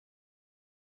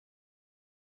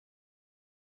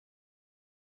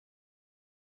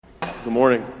Good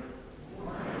morning.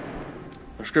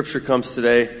 Our scripture comes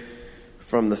today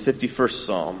from the 51st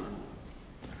Psalm,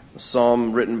 a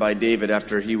psalm written by David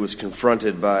after he was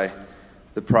confronted by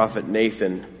the prophet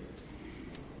Nathan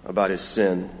about his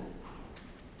sin.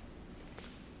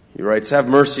 He writes, "Have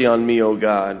mercy on me, O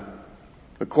God,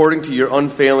 according to your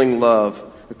unfailing love,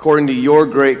 according to your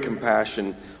great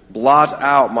compassion, blot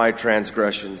out my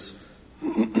transgressions.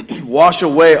 Wash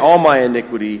away all my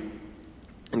iniquity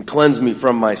and cleanse me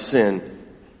from my sin.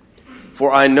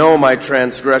 For I know my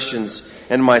transgressions,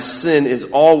 and my sin is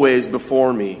always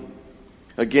before me.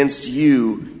 Against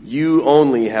you, you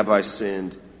only have I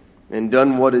sinned, and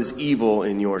done what is evil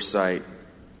in your sight.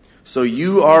 So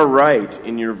you are right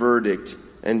in your verdict,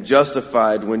 and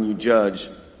justified when you judge.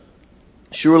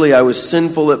 Surely I was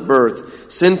sinful at birth,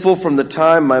 sinful from the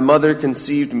time my mother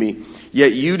conceived me.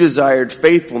 Yet you desired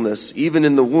faithfulness even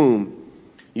in the womb.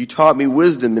 You taught me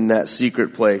wisdom in that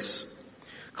secret place.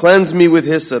 Cleanse me with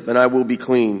hyssop, and I will be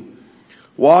clean.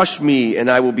 Wash me,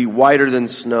 and I will be whiter than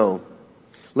snow.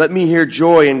 Let me hear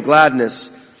joy and gladness.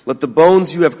 Let the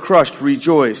bones you have crushed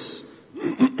rejoice.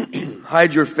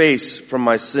 Hide your face from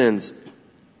my sins,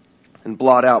 and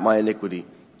blot out my iniquity.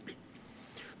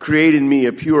 Create in me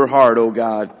a pure heart, O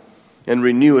God, and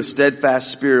renew a steadfast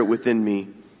spirit within me.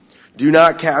 Do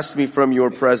not cast me from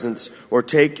your presence, or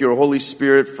take your Holy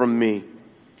Spirit from me.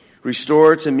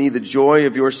 Restore to me the joy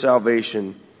of your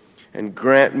salvation, and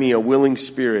grant me a willing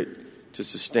spirit to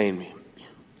sustain me."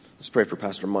 Let's pray for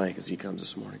Pastor Mike as he comes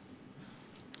this morning.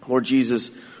 Lord Jesus,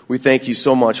 we thank you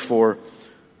so much for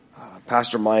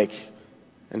Pastor Mike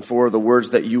and for the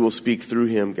words that you will speak through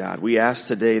him, God. We ask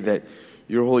today that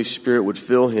your Holy Spirit would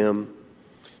fill him,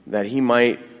 that he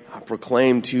might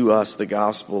proclaim to us the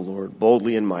gospel, Lord,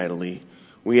 boldly and mightily.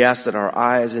 We ask that our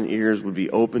eyes and ears would be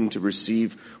open to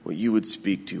receive what you would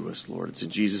speak to us, Lord. It's in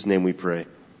Jesus' name we pray.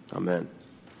 Amen.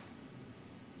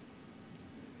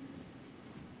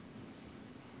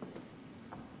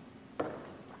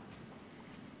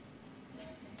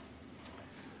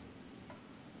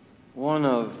 One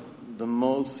of the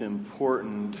most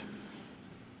important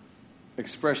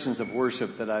expressions of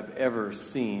worship that I've ever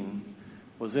seen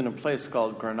was in a place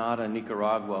called Granada,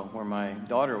 Nicaragua, where my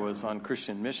daughter was on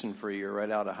Christian mission for a year right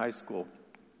out of high school.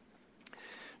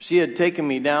 She had taken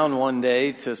me down one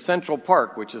day to Central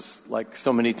Park, which is like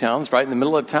so many towns, right in the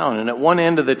middle of town. And at one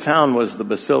end of the town was the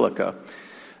Basilica.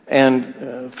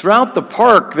 And throughout the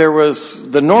park, there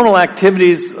was the normal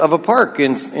activities of a park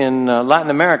in Latin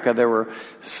America. There were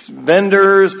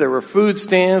vendors, there were food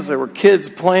stands, there were kids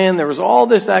playing, there was all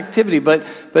this activity. But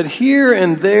here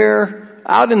and there,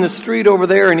 out in the street over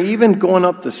there, and even going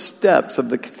up the steps of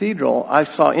the cathedral, I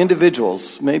saw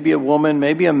individuals, maybe a woman,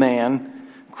 maybe a man,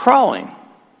 crawling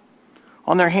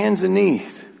on their hands and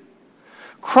knees.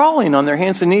 Crawling on their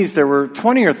hands and knees. There were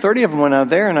 20 or 30 of them went out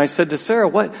there, and I said to Sarah,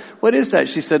 what is that?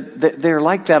 She said, they're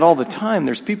like that all the time.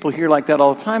 There's people here like that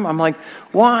all the time. I'm like,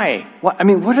 why?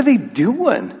 What are they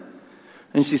doing?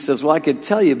 And she says, well, I could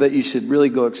tell you, but you should really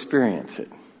go experience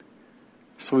it.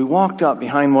 So we walked up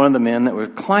behind one of the men that were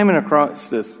climbing across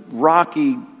this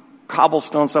rocky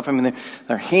cobblestone stuff. I mean,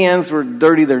 their hands were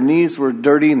dirty, their knees were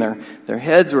dirty, and their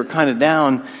heads were kind of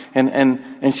down.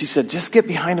 And she said, just get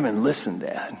behind him and listen,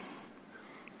 Dad.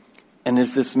 And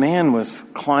as this man was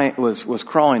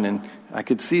crawling, and I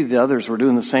could see the others were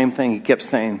doing the same thing, he kept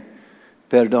saying,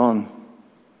 "Perdón,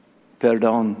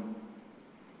 perdón,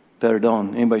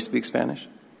 perdón." Anybody speak Spanish?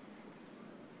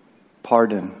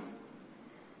 Pardon.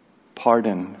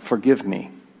 Pardon, forgive me.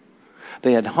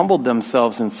 They had humbled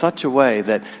themselves in such a way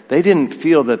that they didn't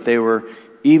feel that they were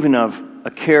even of a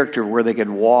character where they could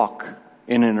walk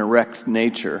in an erect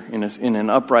nature, in an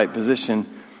upright position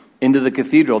into the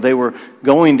cathedral. They were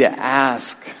going to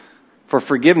ask for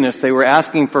forgiveness. They were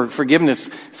asking for forgiveness,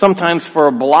 sometimes for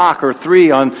a block or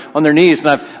three on their knees.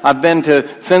 And I've been to,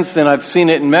 since then, I've seen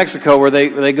it in Mexico where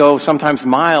they go sometimes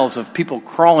miles of people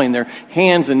crawling, their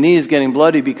hands and knees getting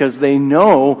bloody because they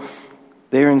know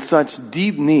they're in such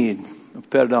deep need of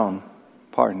perdón,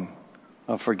 pardon,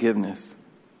 of forgiveness.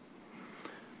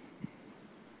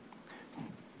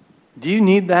 Do you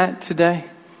need that today?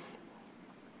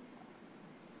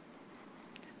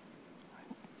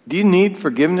 Do you need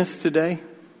forgiveness today?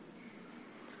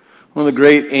 One of the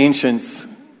great ancients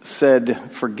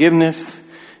said, forgiveness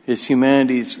is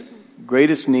humanity's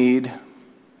greatest need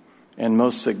and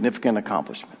most significant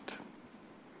accomplishment.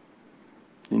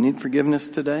 Do you need forgiveness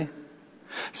today?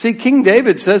 See, King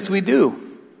David says we do.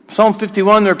 Psalm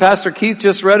 51, where Pastor Keith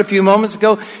just read a few moments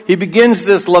ago, he begins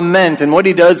this lament, and what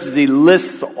he does is he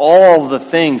lists all the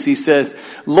things. He says,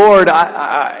 Lord,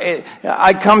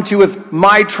 I come to you with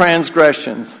my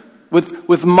transgressions.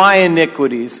 with my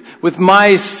iniquities, with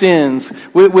my sins,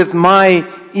 with my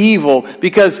evil,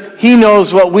 because he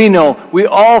knows what we know. We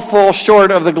all fall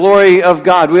short of the glory of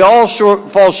God. We all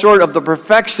fall short of the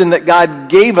perfection that God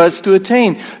gave us to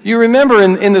attain. You remember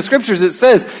in the scriptures it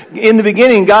says, in the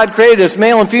beginning God created us,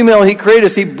 male and female he created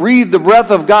us. He breathed the breath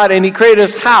of God and he created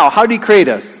us how? How did he create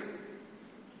us?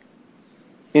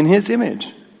 In his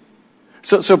image.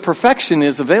 So perfection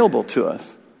is available to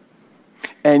us.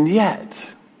 And yet,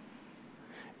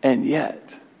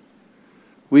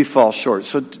 we fall short.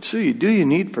 So do you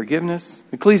need forgiveness?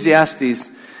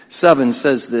 Ecclesiastes 7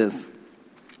 says this,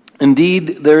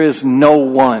 indeed, there is no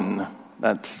one,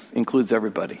 that includes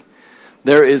everybody,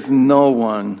 there is no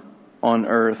one on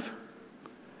earth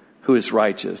who is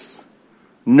righteous.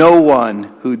 No one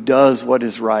who does what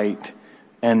is right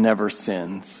and never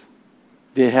sins.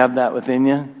 Do you have that within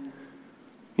you?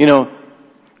 You know,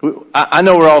 I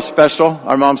know we're all special.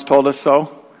 Our moms told us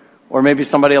so. Or maybe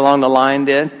somebody along the line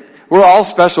did. We're all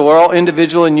special. We're all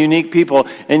individual and unique people.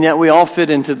 And yet we all fit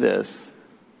into this.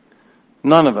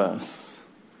 None of us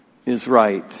is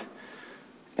right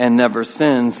and never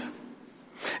sins.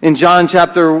 In John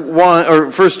chapter 1,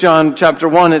 or 1 John chapter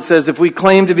 1, it says, if we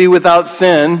claim to be without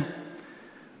sin,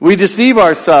 we deceive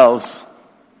ourselves.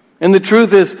 And the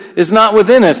truth is not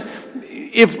within us.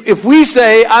 If we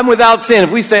say, I'm without sin,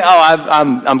 if we say,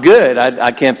 I'm good,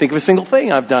 I can't think of a single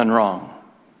thing I've done wrong,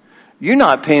 you're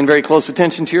not paying very close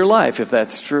attention to your life if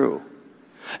that's true.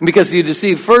 Because you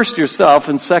deceive first yourself,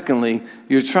 and secondly,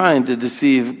 you're trying to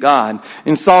deceive God.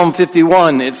 In Psalm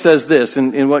 51, it says this,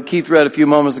 in what Keith read a few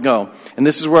moments ago, and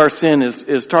this is where our sin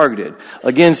is targeted.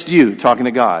 Against you, talking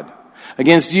to God.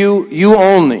 Against you, you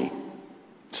only.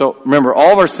 So remember,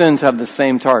 all of our sins have the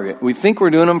same target. We think we're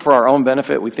doing them for our own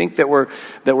benefit. We think that we're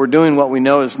doing what we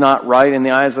know is not right in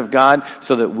the eyes of God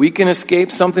so that we can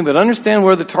escape something. But understand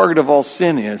where the target of all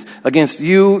sin is. Against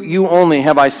you, you only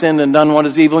have I sinned and done what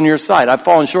is evil in your sight. I've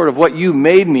fallen short of what you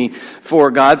made me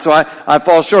for, God, so I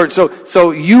fall short.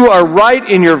 So you are right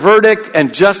in your verdict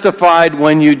and justified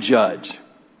when you judge.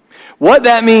 What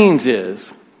that means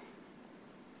is,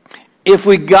 if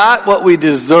we got what we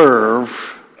deserve,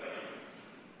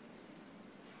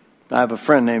 I have a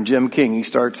friend named Jim King. He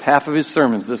starts half of his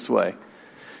sermons this way.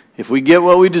 If we get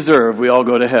what we deserve, we all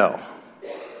go to hell.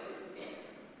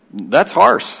 That's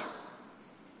harsh.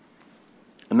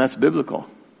 And that's biblical.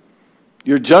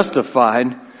 You're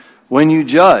justified when you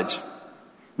judge.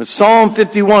 But Psalm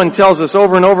 51 tells us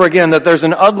over and over again that there's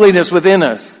an ugliness within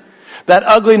us. That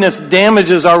ugliness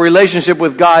damages our relationship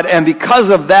with God, and because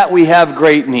of that we have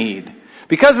great need.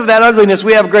 Because of that ugliness,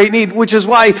 we have great need, which is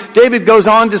why David goes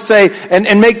on to say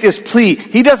and make this plea.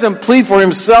 He doesn't plead for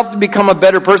himself to become a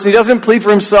better person. He doesn't plead for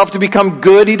himself to become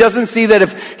good. He doesn't see that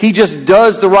if he just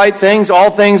does the right things,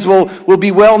 all things will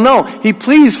be well. No, he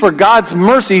pleads for God's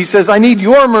mercy. He says, I need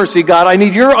your mercy, God. I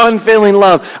need your unfailing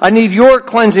love. I need your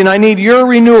cleansing. I need your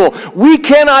renewal. We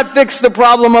cannot fix the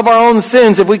problem of our own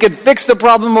sins. If we could fix the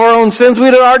problem of our own sins,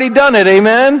 we'd have already done it.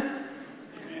 Amen?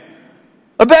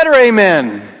 A better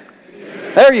amen.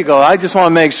 There you go. I just want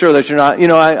to make sure that you're not,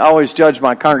 I always judge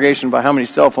my congregation by how many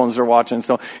cell phones they're watching,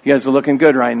 so you guys are looking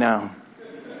good right now.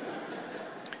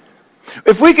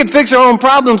 If we could fix our own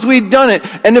problems, we'd done it.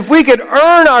 And if we could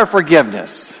earn our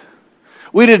forgiveness,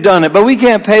 we'd have done it. But we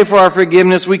can't pay for our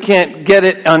forgiveness. We can't get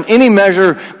it on any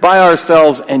measure by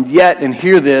ourselves. And yet, and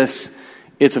hear this,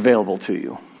 it's available to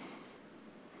you.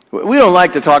 We don't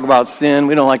like to talk about sin.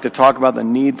 We don't like to talk about the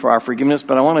need for our forgiveness.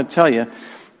 But I want to tell you,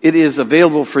 it is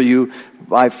available for you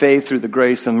by faith through the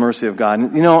grace and mercy of God.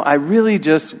 And, I really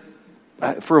just,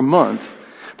 for a month,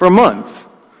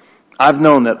 I've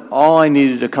known that all I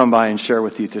needed to come by and share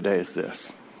with you today is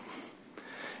this,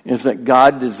 is that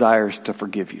God desires to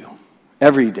forgive you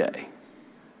every day.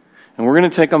 And we're going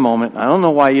to take a moment. I don't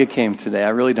know why you came today. I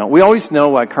really don't. We always know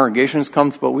why congregations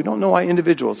come, but we don't know why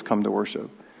individuals come to worship.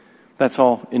 That's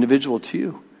all individual to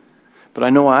you. But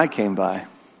I know why I came by.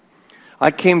 I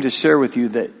came to share with you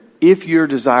that if you're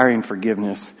desiring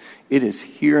forgiveness, it is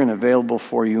here and available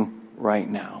for you right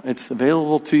now. It's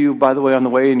available to you, by the way, on the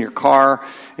way in your car,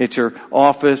 at your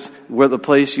office, where the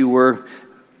place you work.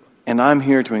 And I'm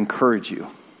here to encourage you.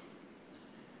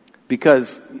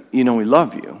 Because, we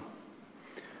love you.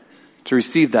 To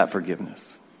receive that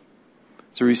forgiveness.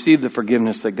 To receive the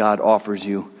forgiveness that God offers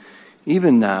you,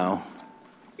 even now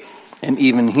and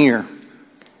even here.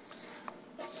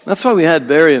 That's why we had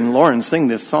Barry and Lauren sing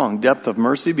this song, Depth of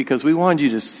Mercy, because we wanted you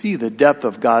to see the depth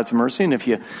of God's mercy. And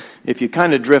if you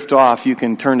kind of drift off, you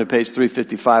can turn to page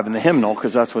 355 in the hymnal,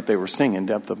 because that's what they were singing,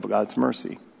 Depth of God's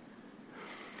Mercy.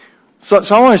 So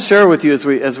I want to share with you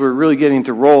as we're really getting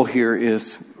to roll here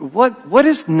is what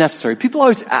is necessary. People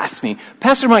always ask me,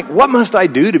 Pastor Mike, what must I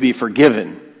do to be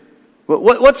forgiven?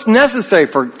 What's necessary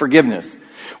for forgiveness?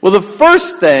 Well, the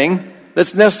first thing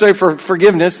that's necessary for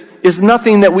forgiveness is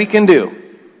nothing that we can do.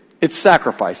 It's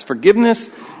sacrifice.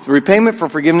 Forgiveness, the repayment for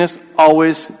forgiveness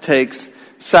always takes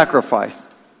sacrifice.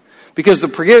 Because the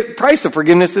price of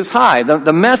forgiveness is high.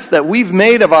 The mess that we've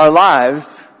made of our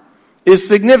lives is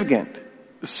significant.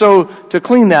 So to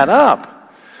clean that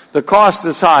up, the cost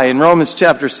is high. In Romans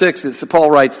chapter 6, Paul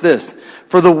writes this,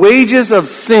 "For the wages of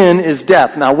sin is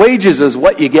death." Now, wages is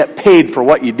what you get paid for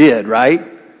what you did, right?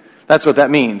 That's what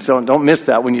that means. So don't miss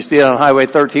that when you see it on Highway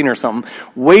 13 or something.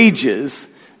 Wages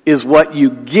is what you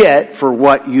get for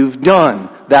what you've done.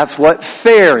 That's what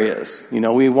fair is.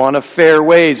 We want a fair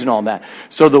wage and all that.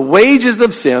 So the wages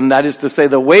of sin, that is to say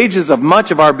the wages of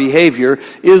much of our behavior,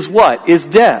 is what? Is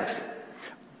death.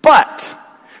 But,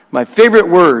 my favorite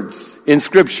words in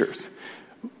scriptures,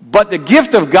 but the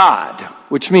gift of God,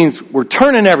 which means we're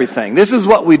turning everything. This is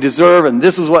what we deserve and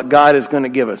this is what God is going to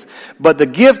give us. But the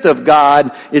gift of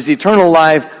God is eternal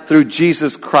life through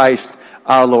Jesus Christ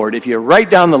our Lord. If you write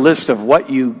down the list of what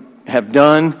you have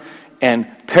done and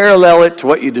parallel it to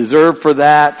what you deserve for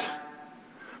that,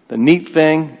 the neat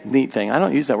thing, I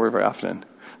don't use that word very often.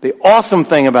 The awesome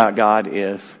thing about God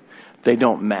is they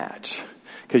don't match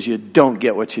because you don't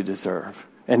get what you deserve.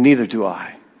 And neither do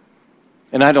I.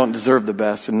 And I don't deserve the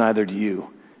best, and neither do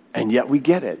you. And yet we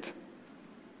get it.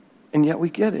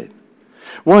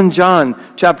 1 John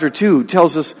chapter 2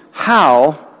 tells us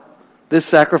how this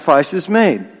sacrifice is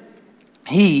made.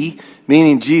 He,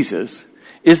 meaning Jesus,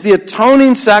 is the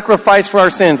atoning sacrifice for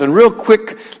our sins. And real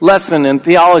quick lesson in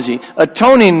theology.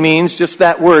 Atoning means just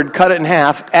that word, cut it in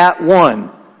half, at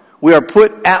one. We are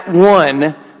put at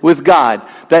one with God.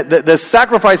 That the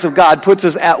sacrifice of God puts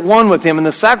us at one with Him, and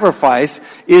the sacrifice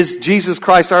is Jesus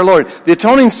Christ our Lord. The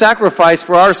atoning sacrifice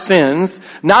for our sins,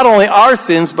 not only our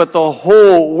sins, but the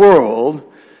whole world,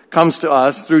 comes to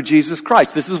us through Jesus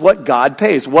Christ. This is what God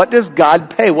pays. What does God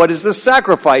pay? What is the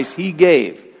sacrifice He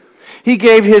gave? He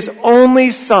gave His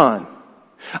only Son.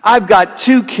 I've got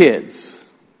 2 kids.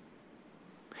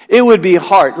 It would be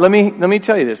hard. Let me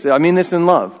tell you this. I mean this in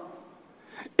love.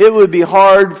 It would be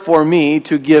hard for me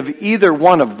to give either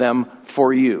one of them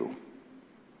for you.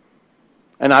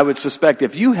 And I would suspect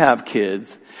if you have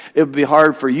kids, it would be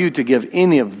hard for you to give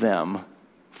any of them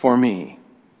for me.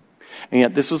 And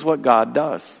yet this is what God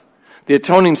does. The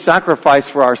atoning sacrifice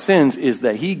for our sins is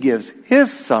that He gives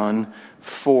His Son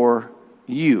for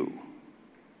you.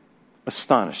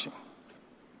 Astonishing.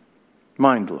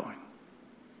 Mind-blowing.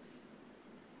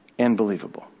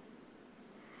 Unbelievable.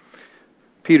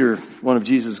 Peter, one of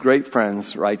Jesus' great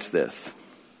friends, writes this.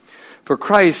 For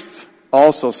Christ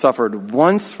also suffered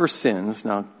once for sins.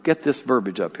 Now get this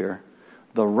verbiage up here.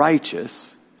 The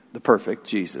righteous, the perfect,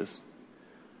 Jesus,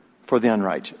 for the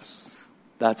unrighteous.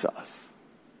 That's us.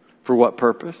 For what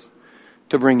purpose?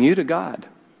 To bring you to God.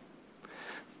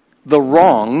 The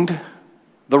wronged,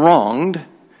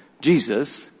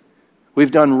 Jesus,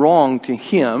 we've done wrong to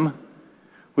Him.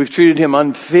 We've treated Him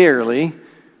unfairly.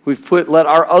 We've let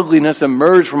our ugliness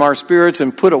emerge from our spirits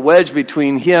and put a wedge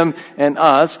between Him and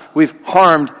us. We've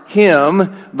harmed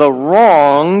Him, the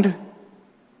wronged.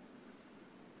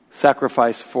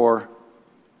 Sacrifice for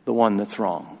the one that's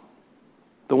wrong.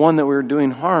 The one that we're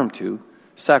doing harm to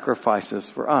sacrifices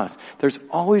for us. There's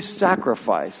always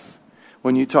sacrifice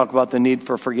when you talk about the need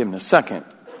for forgiveness. Second,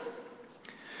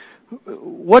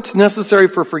 what's necessary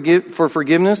for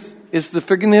forgiveness is the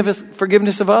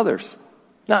forgiveness of others.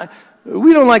 Now,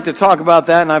 we don't like to talk about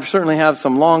that, and I've certainly had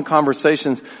some long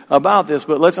conversations about this,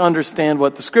 but let's understand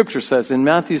what the Scripture says. In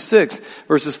Matthew 6,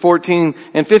 verses 14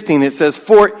 and 15, it says,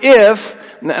 for if,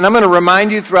 and I'm going to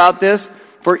remind you throughout this,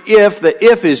 for if, the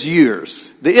if is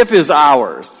yours, the if is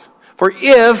ours. For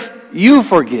if you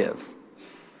forgive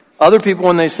other people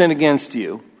when they sin against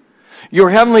you, your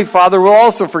heavenly Father will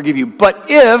also forgive you. But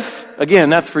if,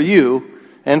 again, that's for you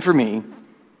and for me,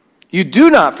 you do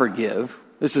not forgive,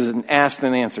 this is an asked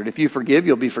and answered. If you forgive,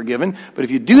 you'll be forgiven. But if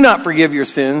you do not forgive your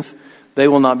sins, they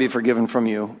will not be forgiven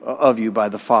of you by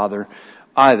the Father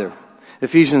either.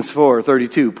 Ephesians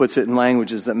 4:32 puts it in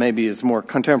languages that maybe is more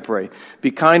contemporary. Be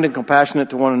kind and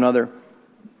compassionate to one another,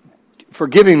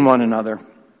 forgiving one another,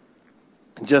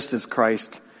 just as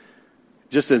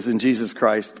in Jesus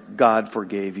Christ, God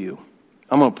forgave you.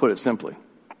 I'm going to put it simply.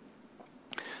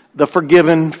 The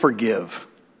forgiven forgive.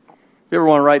 If you ever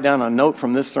want to write down a note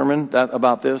from this sermon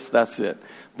about this, that's it.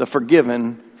 The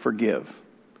forgiven forgive.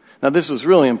 Now, this was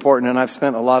really important, and I've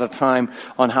spent a lot of time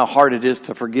on how hard it is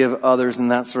to forgive others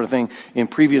and that sort of thing in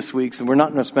previous weeks, and we're not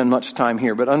going to spend much time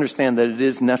here, but understand that it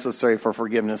is necessary for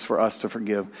forgiveness for us to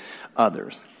forgive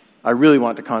others. I really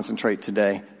want to concentrate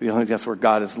today, because I think that's where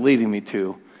God is leading me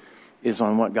to, is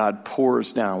on what God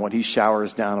pours down, what he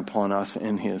showers down upon us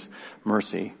in his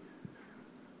mercy.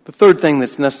 The third thing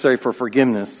that's necessary for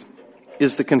forgiveness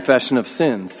is the confession of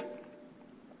sins.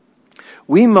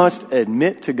 We must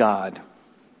admit to God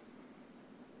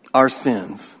our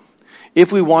sins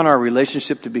if we want our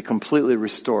relationship to be completely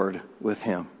restored with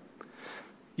him.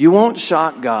 You won't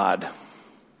shock God.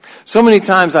 So many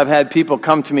times I've had people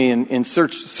come to me in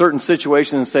certain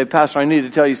situations and say, Pastor, I need to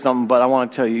tell you something, but I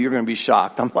want to tell you, you're going to be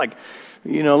shocked. I'm like,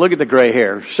 look at the gray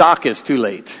hair. Shock is too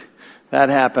late. That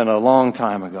happened a long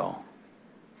time ago.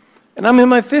 And I'm in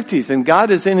my 50s, and God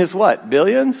is in his what?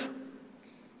 Billions?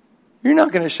 You're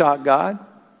not going to shock God.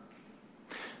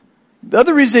 The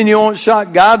other reason you won't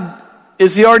shock God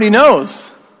is he already knows.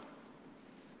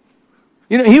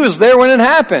 He was there when it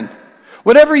happened.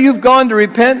 Whatever you've gone to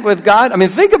repent with God,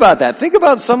 think about that. Think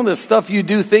about some of the stuff you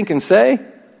do, think, and say.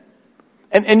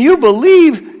 And you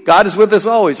believe God is with us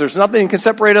always. There's nothing that can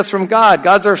separate us from God.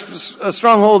 God's our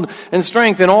stronghold and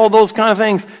strength and all those kind of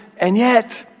things. And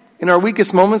yet, in our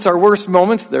weakest moments, our worst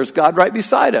moments, there's God right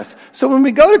beside us. So when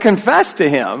we go to confess to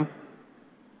him,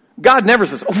 God never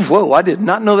says, oh, whoa, I did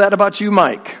not know that about you,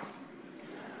 Mike.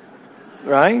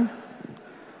 Right?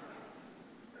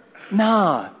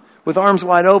 Nah. With arms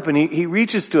wide open, he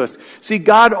reaches to us. See,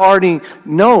 God already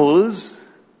knows,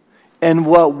 and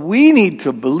what we need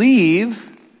to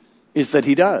believe is that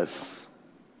he does.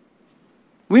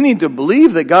 We need to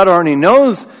believe that God already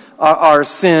knows our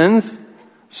sins,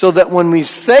 so that when we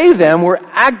say them, we're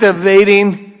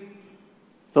activating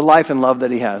the life and love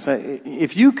that he has.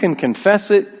 If you can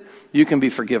confess it, you can be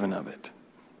forgiven of it.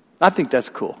 I think that's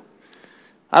cool.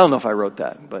 I don't know if I wrote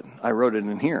that, but I wrote it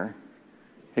in here.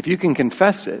 If you can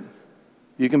confess it,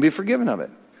 you can be forgiven of it.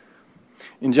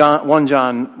 In 1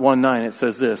 John 1:9, it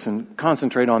says this, and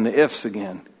concentrate on the ifs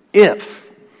again.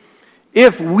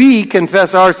 If we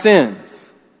confess our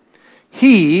sins,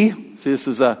 see, this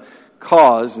is a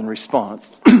cause and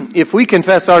response. If we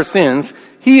confess our sins,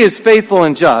 he is faithful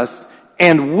and just,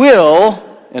 and will,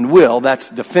 that's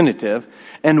definitive,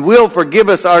 and will forgive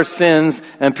us our sins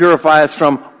and purify us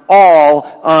from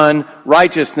all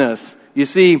unrighteousness. You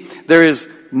see, there is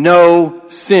no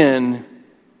sin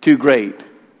too great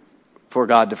for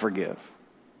God to forgive.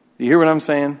 You hear what I'm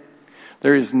saying?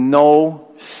 There is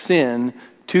no sin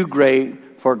too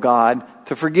great for God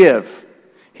to forgive.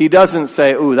 He doesn't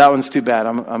say, ooh, that one's too bad.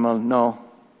 No.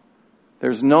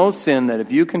 There's no sin that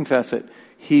if you confess it,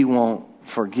 he won't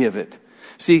forgive it.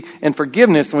 See, and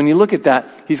forgiveness, when you look at that,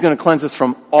 he's going to cleanse us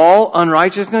from all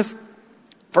unrighteousness.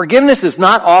 Forgiveness is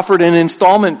not offered in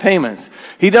installment payments.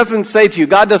 He doesn't say to you,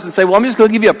 God doesn't say, well, I'm just going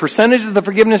to give you a percentage of the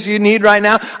forgiveness you need right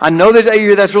now. I know that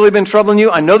that's really been troubling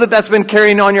you. I know that that's been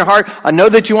carrying on your heart. I know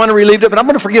that you want to relieve it, but I'm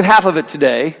going to forgive half of it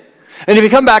today. And if you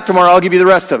come back tomorrow, I'll give you the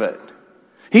rest of it.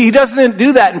 He doesn't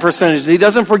do that in percentages. He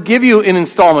doesn't forgive you in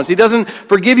installments. He doesn't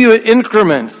forgive you in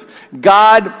increments.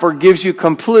 God forgives you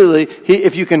completely.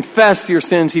 If you confess your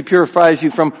sins, he purifies you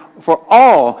for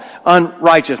all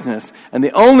unrighteousness. And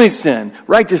the only sin,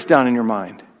 write this down in your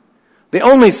mind, the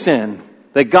only sin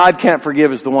that God can't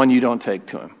forgive is the one you don't take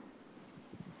to him.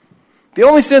 The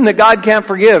only sin that God can't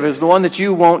forgive is the one that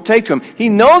you won't take to him. He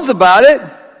knows about it.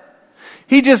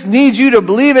 He just needs you to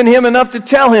believe in him enough to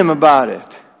tell him about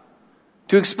it.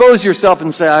 To expose yourself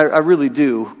and say, I really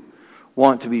do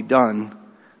want to be done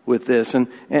with this. And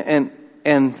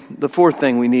the fourth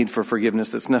thing we need for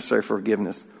forgiveness, that's necessary for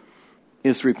forgiveness,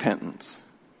 is repentance.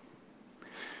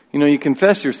 You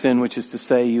confess your sin, which is to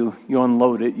say you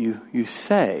unload it, you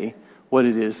say what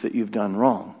it is that you've done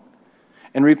wrong.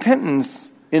 And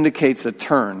repentance indicates a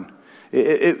turn.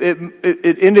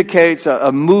 It indicates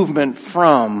a movement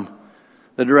from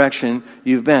the direction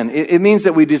you've been. It means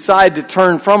that we decide to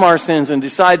turn from our sins and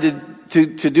decide to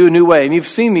do a new way. And you've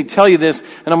seen me tell you this,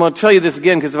 and I'm going to tell you this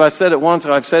again, because if I said it once,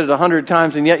 I've said it 100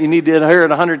 times, and yet you need to hear it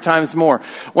 100 times more.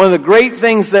 One of the great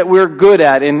things that we're good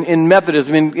at in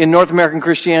Methodism, in North American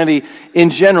Christianity in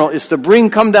general, is to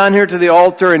come down here to the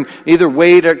altar and either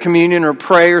wait at communion or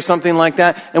pray or something like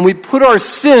that, and we put our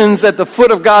sins at the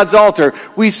foot of God's altar.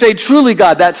 We say, truly,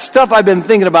 God, that stuff I've been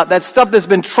thinking about, that stuff that's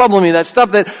been troubling me, that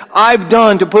stuff that I've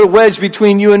done to put a wedge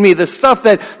between you and me, the stuff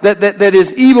that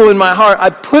is evil in my heart, I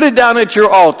put it down at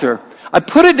your altar. I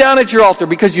put it down at your altar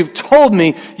because you've told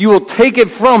me you will take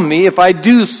it from me if I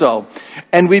do so.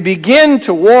 And we begin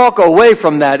to walk away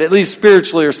from that, at least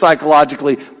spiritually or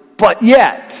psychologically, but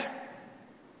yet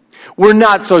we're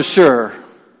not so sure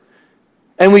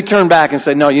and we turn back and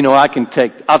say, no,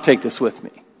 I'll take this with me.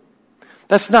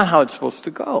 That's not how it's supposed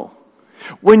to go.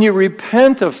 When you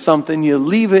repent of something, you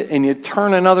leave it and you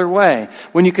turn another way.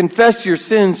 When you confess your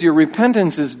sins, your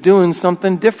repentance is doing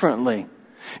something differently.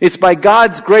 It's by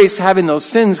God's grace having those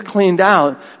sins cleaned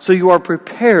out so you are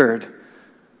prepared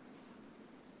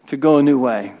to go a new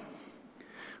way.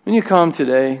 When you come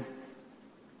today,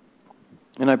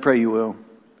 and I pray you will,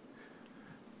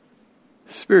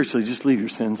 spiritually, just leave your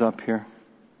sins up here.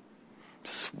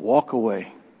 Just walk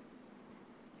away.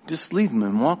 Just leave them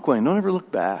and walk away. Don't ever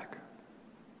look back.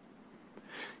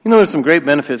 There's some great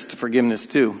benefits to forgiveness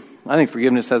too. I think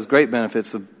forgiveness has great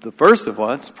benefits. The first of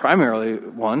what's primarily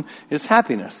one is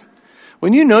happiness.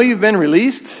 When you know you've been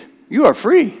released, you are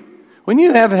free. When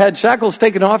you have had shackles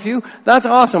taken off you, that's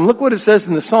awesome. Look what it says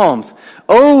in the Psalms.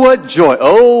 Oh, what joy.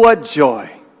 Oh, what joy.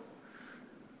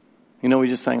 We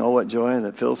just sang, oh, what joy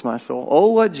that fills my soul.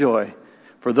 Oh, what joy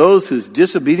for those whose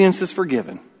disobedience is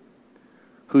forgiven,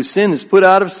 whose sin is put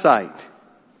out of sight.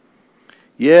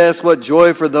 Yes, what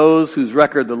joy for those whose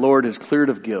record the Lord has cleared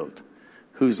of guilt,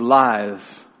 whose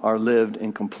lives are lived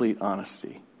in complete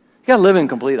honesty. You got to live in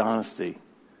complete honesty.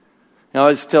 I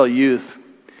always tell youth,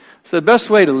 so the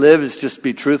best way to live is just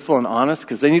be truthful and honest,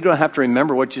 because then you don't have to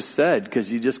remember what you said,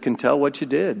 because you just can tell what you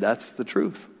did. That's the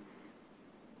truth.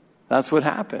 That's what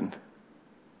happened.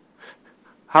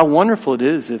 How wonderful it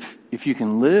is if you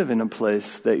can live in a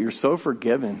place that you're so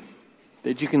forgiven,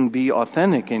 that you can be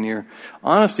authentic in your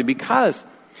honesty, because,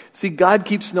 see, God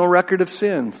keeps no record of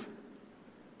sins.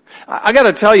 I got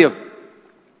to tell you,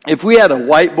 if we had a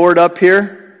whiteboard up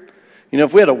here,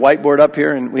 if we had a whiteboard up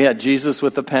here and we had Jesus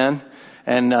with a pen,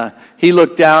 and he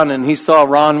looked down and he saw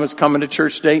Ron was coming to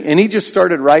church today, and he just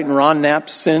started writing Ron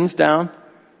Knapp's sins down.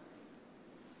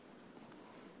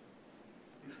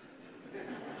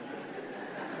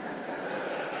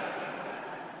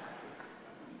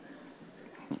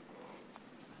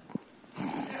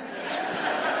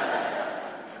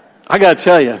 I got to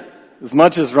tell you, as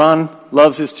much as Ron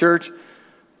loves his church,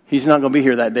 he's not going to be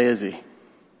here that day, is he?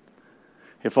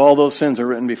 If all those sins are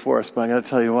written before us. But I got to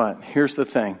tell you what, here's the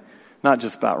thing. Not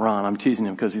just about Ron. I'm teasing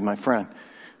him because he's my friend.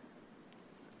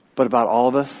 But about all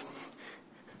of us.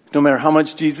 No matter how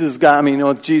much Jesus got,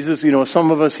 with Jesus, some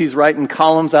of us, he's writing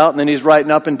columns out and then he's writing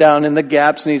up and down in the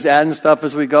gaps and he's adding stuff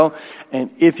as we go.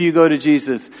 And if you go to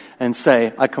Jesus and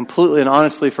say, I completely and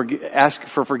honestly ask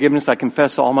for forgiveness, I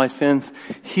confess all my sins,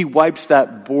 he wipes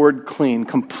that board clean,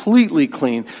 completely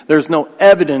clean. There's no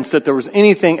evidence that there was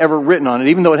anything ever written on it,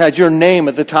 even though it had your name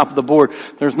at the top of the board.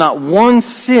 There's not one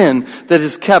sin that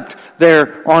is kept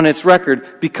there on its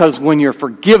record, because when you're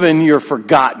forgiven, you're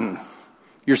forgotten.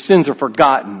 Your sins are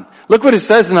forgotten. Look what it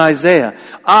says in Isaiah.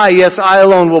 I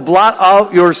alone will blot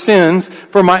out your sins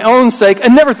for my own sake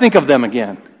and never think of them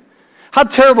again. How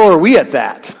terrible are we at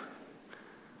that?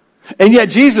 And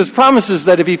yet Jesus promises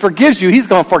that if he forgives you, he's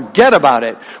going to forget about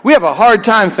it. We have a hard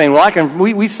time saying,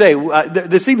 we say,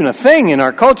 there's even a thing in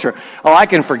our culture, I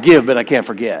can forgive, but I can't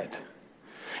forget.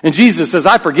 And Jesus says,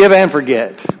 I forgive and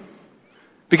forget.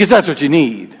 Because that's what you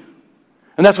need.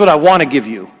 And that's what I want to give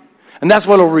you. And that's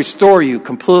what will restore you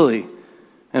completely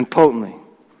and potently.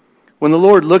 When the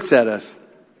Lord looks at us,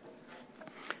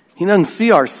 he doesn't see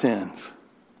our sins,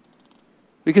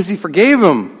 because he forgave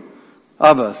them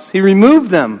of us. He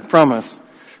removed them from us.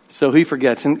 So he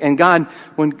forgets. And God,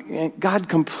 when God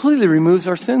completely removes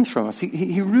our sins from us,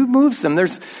 he removes them.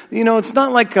 There's, it's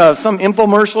not like some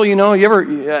infomercial,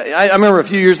 I remember a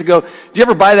few years ago, did you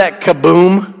ever buy that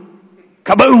Kaboom?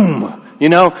 Kaboom!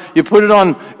 You put it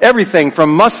on everything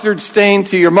from mustard stain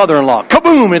to your mother-in-law.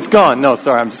 Kaboom, it's gone. No,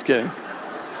 sorry, I'm just kidding.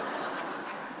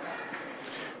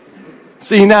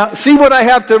 See what I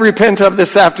have to repent of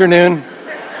this afternoon?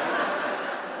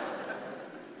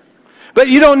 But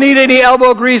you don't need any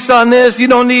elbow grease on this. You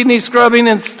don't need any scrubbing,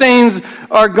 and stains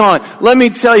are gone. Let me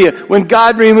tell you, when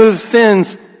God removes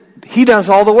sins, he does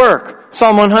all the work.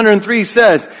 Psalm 103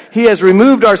 says, he has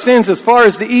removed our sins as far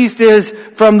as the east is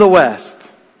from the west.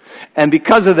 And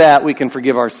because of that, we can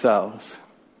forgive ourselves.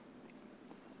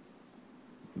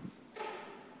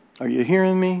 Are you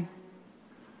hearing me?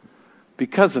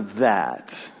 Because of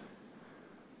that,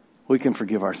 we can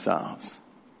forgive ourselves.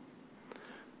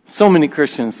 So many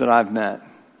Christians that I've met,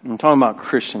 I'm talking about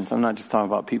Christians, I'm not just talking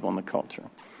about people in the culture.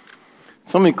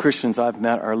 So many Christians I've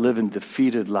met are living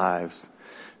defeated lives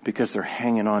because they're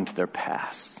hanging on to their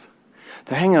past.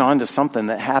 They're hanging on to something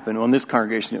that happened. Well, in this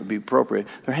congregation, it would be appropriate.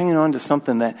 They're hanging on to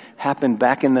something that happened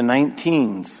back in the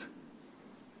 19s.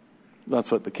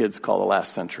 That's what the kids call the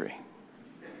last century.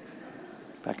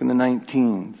 Back in the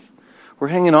 19s. We're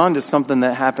hanging on to something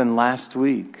that happened last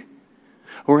week.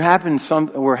 We're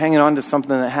hanging on to something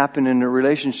that happened in a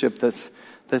relationship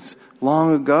that's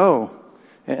long ago.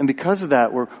 And because of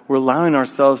that, we're allowing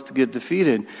ourselves to get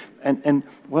defeated. And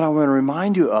what I want to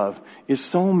remind you of is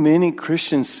so many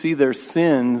Christians see their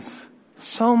sins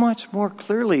so much more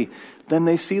clearly than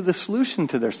they see the solution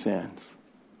to their sins.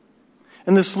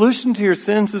 And the solution to your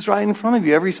sins is right in front of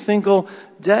you every single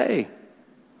day.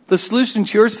 The solution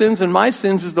to your sins and my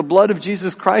sins is the blood of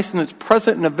Jesus Christ, and it's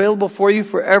present and available for you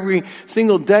for every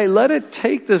single day. Let it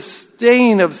take the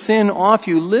stain of sin off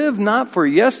you. Live not for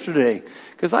yesterday.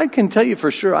 Because I can tell you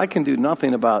for sure I can do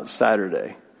nothing about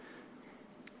Saturday.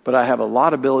 But I have a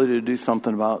lot of ability to do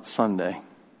something about Sunday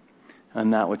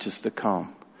and that which is to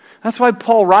come. That's why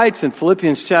Paul writes in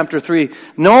Philippians chapter 3,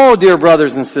 "No, dear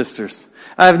brothers and sisters,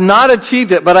 I have not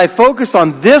achieved it, but I focus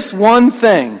on this one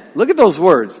thing." Look at those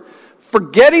words.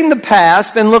 "Forgetting the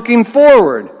past and looking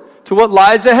forward to what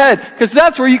lies ahead." Because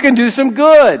that's where you can do some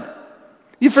good.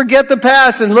 You forget the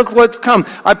past and look what's come.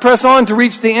 "I press on to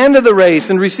reach the end of the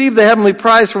race and receive the heavenly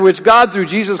prize for which God through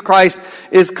Jesus Christ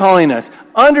is calling us."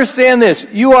 Understand this.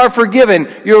 You are forgiven.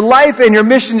 Your life and your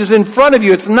mission is in front of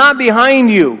you. It's not behind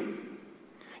you.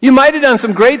 You might have done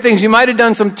some great things. You might have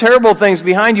done some terrible things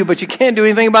behind you, but you can't do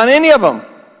anything about any of them.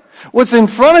 What's in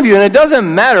front of you, and it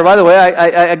doesn't matter. By the way,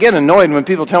 I get annoyed when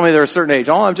people tell me they're a certain age.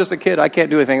 "Oh, I'm just a kid. I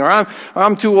can't do anything." Or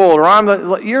I'm too old.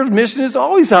 Or your mission is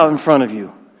always out in front of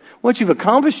you. What you've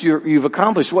accomplished, you've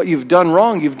accomplished. What you've done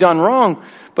wrong, you've done wrong.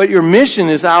 But your mission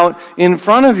is out in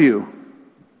front of you.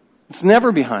 It's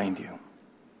never behind you.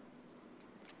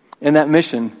 And that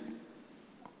mission,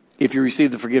 if you receive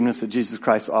the forgiveness that Jesus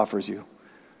Christ offers you,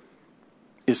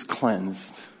 is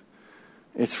cleansed.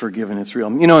 It's forgiven. It's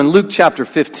real. You know, in Luke chapter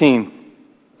 15,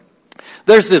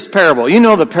 there's this parable. You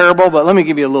know the parable, but let me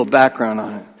give you a little background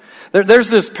on it.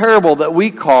 There's this parable that we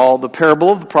call the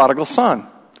parable of the prodigal son.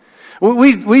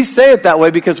 We say it that way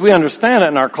because we understand it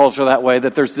in our culture that way,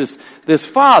 that there's this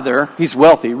father, he's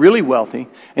wealthy, really wealthy,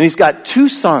 and he's got two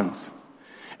sons.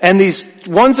 And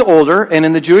one's older, and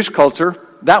in the Jewish culture,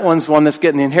 that one's the one that's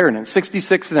getting the inheritance,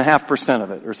 66.5%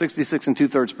 of it, or 66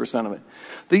 2/3% of it.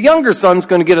 The younger son's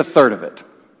going to get a third of it.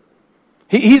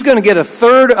 He's going to get a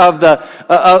third of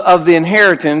the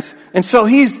inheritance, and so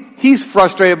he's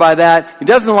frustrated by that. He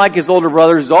doesn't like his older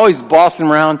brother. He's always bossing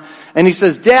around, and he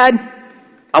says, "Dad,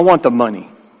 I want the money.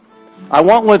 I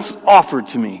want what's offered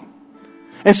to me."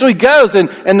 And so he goes, and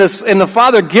the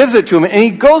father gives it to him, and he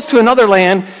goes to another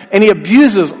land, and he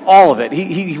abuses all of it.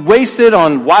 He wasted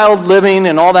on wild living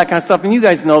and all that kind of stuff, and you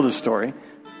guys know the story.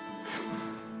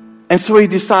 And so he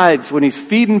decides when he's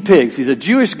feeding pigs, he's a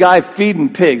Jewish guy feeding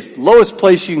pigs, lowest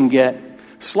place you can get,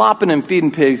 slopping and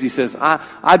feeding pigs. He says,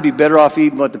 I'd be better off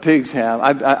eating what the pigs have.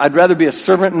 I'd rather be a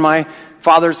servant in my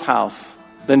father's house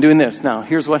than doing this. Now,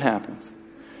 here's what happens.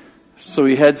 So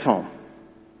he heads home.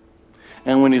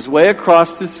 And when he's way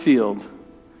across this field,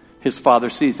 his father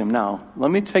sees him. Now, let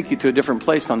me take you to a different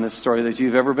place on this story that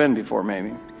you've ever been before,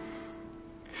 maybe.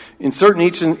 In certain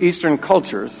Eastern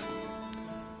cultures,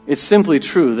 it's simply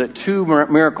true that two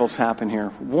miracles happen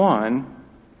here. One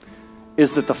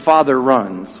is that the father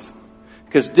runs.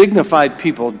 Because dignified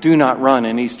people do not run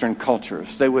in Eastern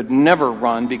cultures. They would never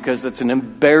run because it's an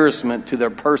embarrassment to their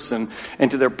person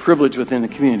and to their privilege within the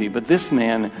community. But this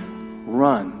man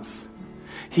runs.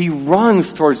 He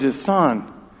runs towards his son.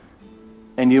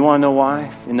 And you want to know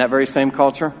why in that very same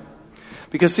culture?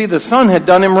 Because, see, the son had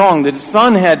done him wrong. The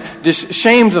son had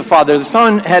shamed the father. The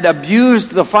son had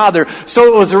abused the father.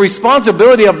 So it was a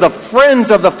responsibility of the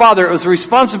friends of the father. It was a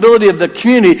responsibility of the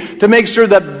community to make sure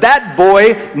that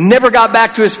boy never got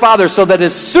back to his father, so that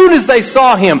as soon as they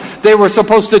saw him, they were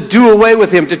supposed to do away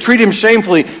with him, to treat him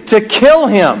shamefully, to kill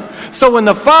him. So when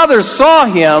the father saw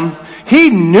him, he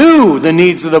knew the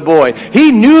needs of the boy.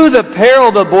 He knew the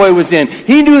peril the boy was in.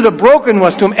 He knew the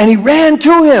brokenness to him, and he ran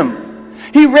to him.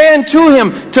 He ran to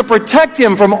him to protect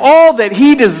him from all that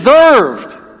he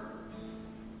deserved.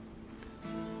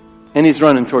 And he's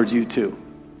running towards you too.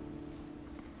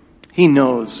 He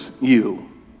knows you.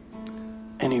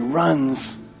 And he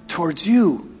runs towards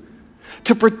you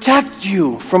to protect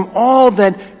you from all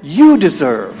that you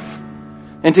deserve.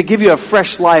 And to give you a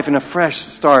fresh life and a fresh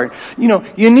start. You know,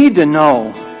 you need to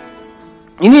know.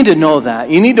 You need to know that.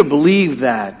 You need to believe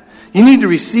that. You need to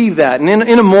receive that. And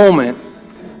in a moment,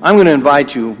 I'm going to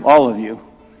invite you, all of you,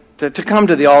 to come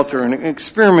to the altar and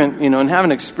experiment, and have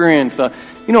an experience, a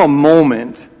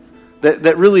moment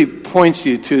that really points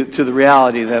you to the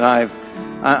reality that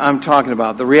I'm talking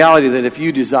about. The reality that if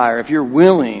you desire, if you're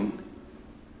willing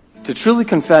to truly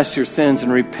confess your sins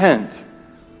and repent,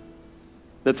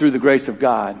 that through the grace of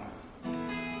God,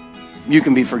 you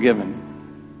can be forgiven.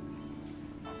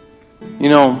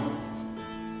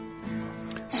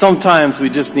 sometimes we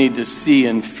just need to see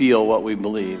and feel what we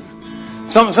believe.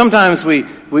 Sometimes we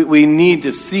need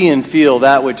to see and feel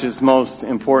that which is most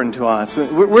important to us.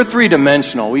 We're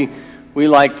three-dimensional. We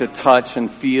like to touch and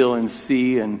feel and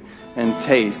see and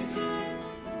taste.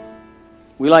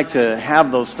 We like to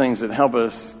have those things that help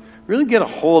us really get a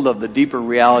hold of the deeper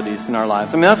realities in our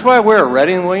lives. I mean, that's why I wear a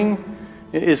wedding ring,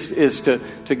 is to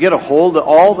get a hold of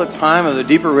all the time of the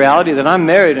deeper reality that I'm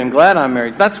married and glad I'm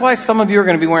married. That's why some of you are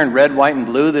going to be wearing red, white, and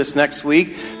blue this next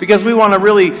week, because we want to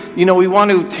really, we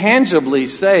want to tangibly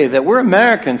say that we're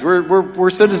Americans, we're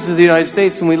citizens of the United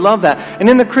States, and we love that. And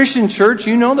in the Christian church,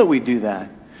 you know that we do that.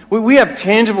 We have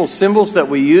tangible symbols that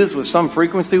we use with some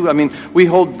frequency. I mean, we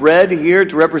hold bread here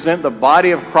to represent the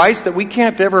body of Christ that we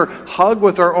can't ever hug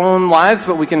with our own lives,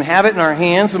 but we can have it in our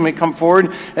hands when we come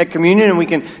forward at communion, and we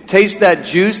can taste that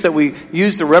juice that we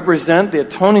use to represent the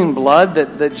atoning blood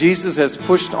that Jesus has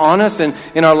pushed on us and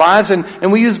in our lives. And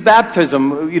we use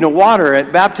baptism, water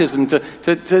at baptism to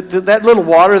that little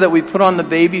water that we put on the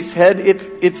baby's head.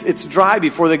 It's dry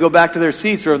before they go back to their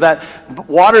seats, or that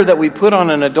water that we put on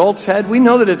an adult's head. We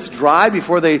know that it's dry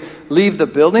before they leave the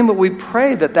building, but we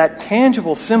pray that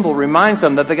tangible symbol reminds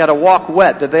them that they got to walk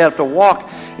wet, that they have to walk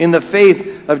in the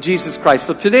faith of Jesus Christ.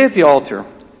 So today at the altar,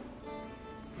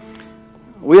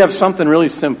 we have something really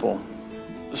simple,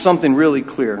 something really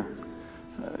clear.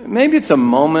 Maybe it's a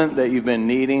moment that you've been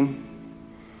needing.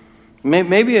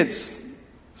 Maybe it's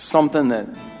something that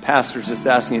pastor's just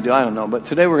asking you to do. I don't know, but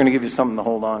today we're going to give you something to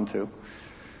hold on to.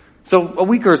 So a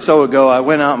week or so ago, I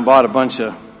went out and bought a bunch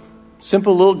of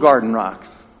simple little garden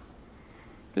rocks.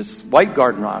 Just white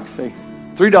garden rocks. A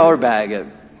 $3 bag at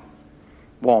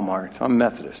Walmart. I'm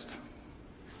Methodist.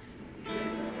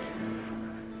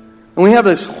 And we have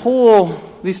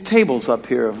these tables up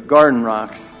here of garden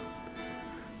rocks.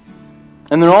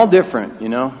 And they're all different,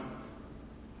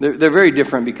 They're very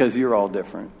different because you're all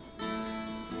different.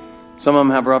 Some of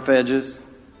them have rough edges.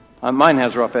 Mine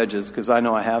has rough edges because I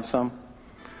know I have some.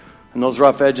 And those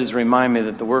rough edges remind me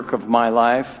that the work of my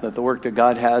life, that the work that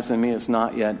God has in me is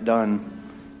not yet done,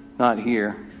 not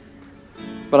here.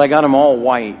 But I got them all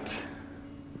white.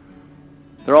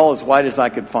 They're all as white as I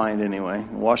could find anyway.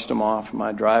 I washed them off in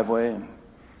my driveway and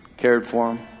cared for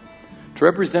them to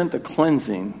represent the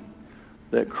cleansing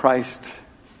that Christ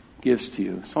gives to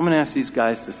you. So I'm going to ask these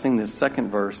guys to sing this second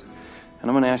verse, and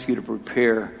I'm going to ask you to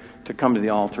prepare to come to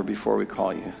the altar before we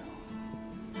call you.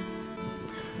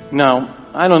 Now,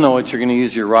 I don't know what you're going to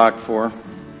use your rock for.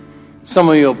 Some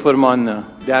of you will put them on the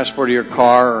dashboard of your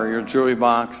car or your jewelry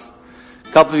box.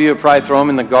 A couple of you will probably throw them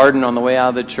in the garden on the way out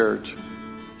of the church.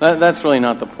 That's really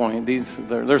not the point.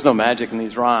 There's no magic in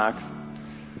these rocks.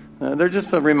 They're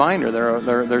just a reminder.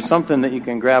 They're something that you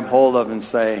can grab hold of and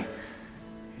say,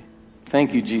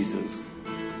 thank you, Jesus.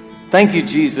 Thank you,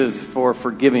 Jesus, for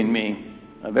forgiving me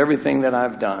of everything that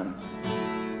I've done.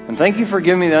 And thank you for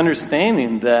giving me the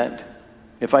understanding that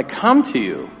if I come to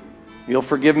you, you'll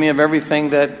forgive me of everything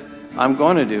that I'm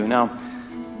going to do. Now,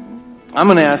 I'm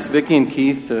going to ask Vicki and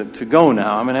Keith to go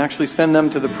now. I'm going to actually send them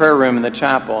to the prayer room in the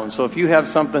chapel. And so if you have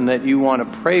something that you want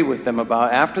to pray with them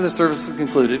about after the service is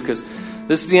concluded, because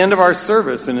this is the end of our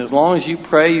service, and as long as you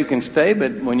pray, you can stay,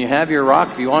 but when you have your rock,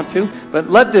 if you want to, but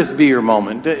let this be your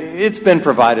moment. It's been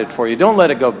provided for you. Don't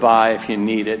let it go by if you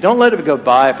need it. Don't let it go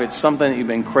by if it's something that you've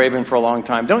been craving for a long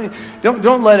time.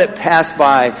 Don't let it pass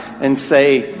by and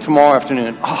say tomorrow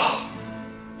afternoon,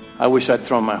 I wish I'd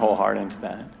thrown my whole heart into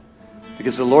that.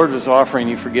 Because the Lord was offering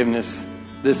you forgiveness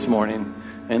this morning,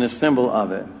 and a symbol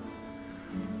of it.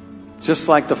 Just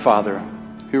like the Father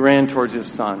who ran towards his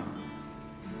Son,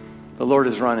 the Lord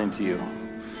is running to you.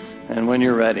 And when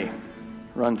you're ready,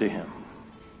 run to him.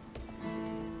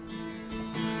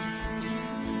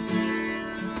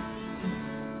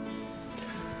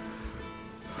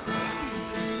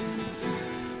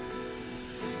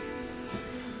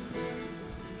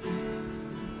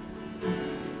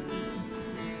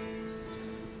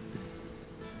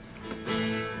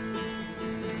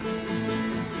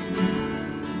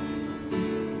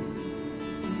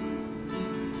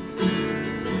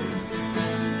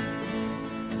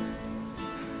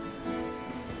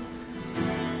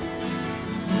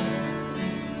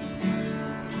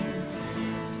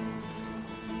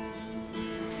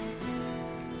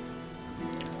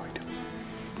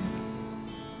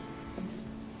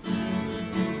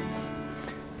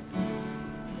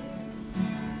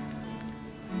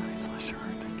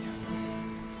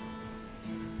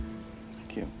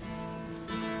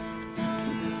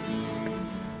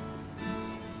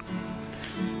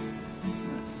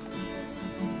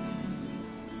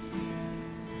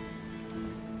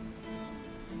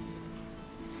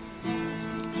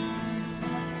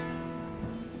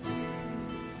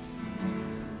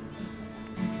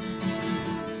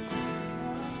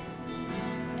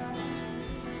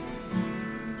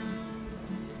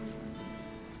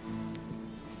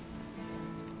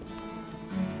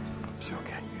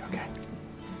 Okay.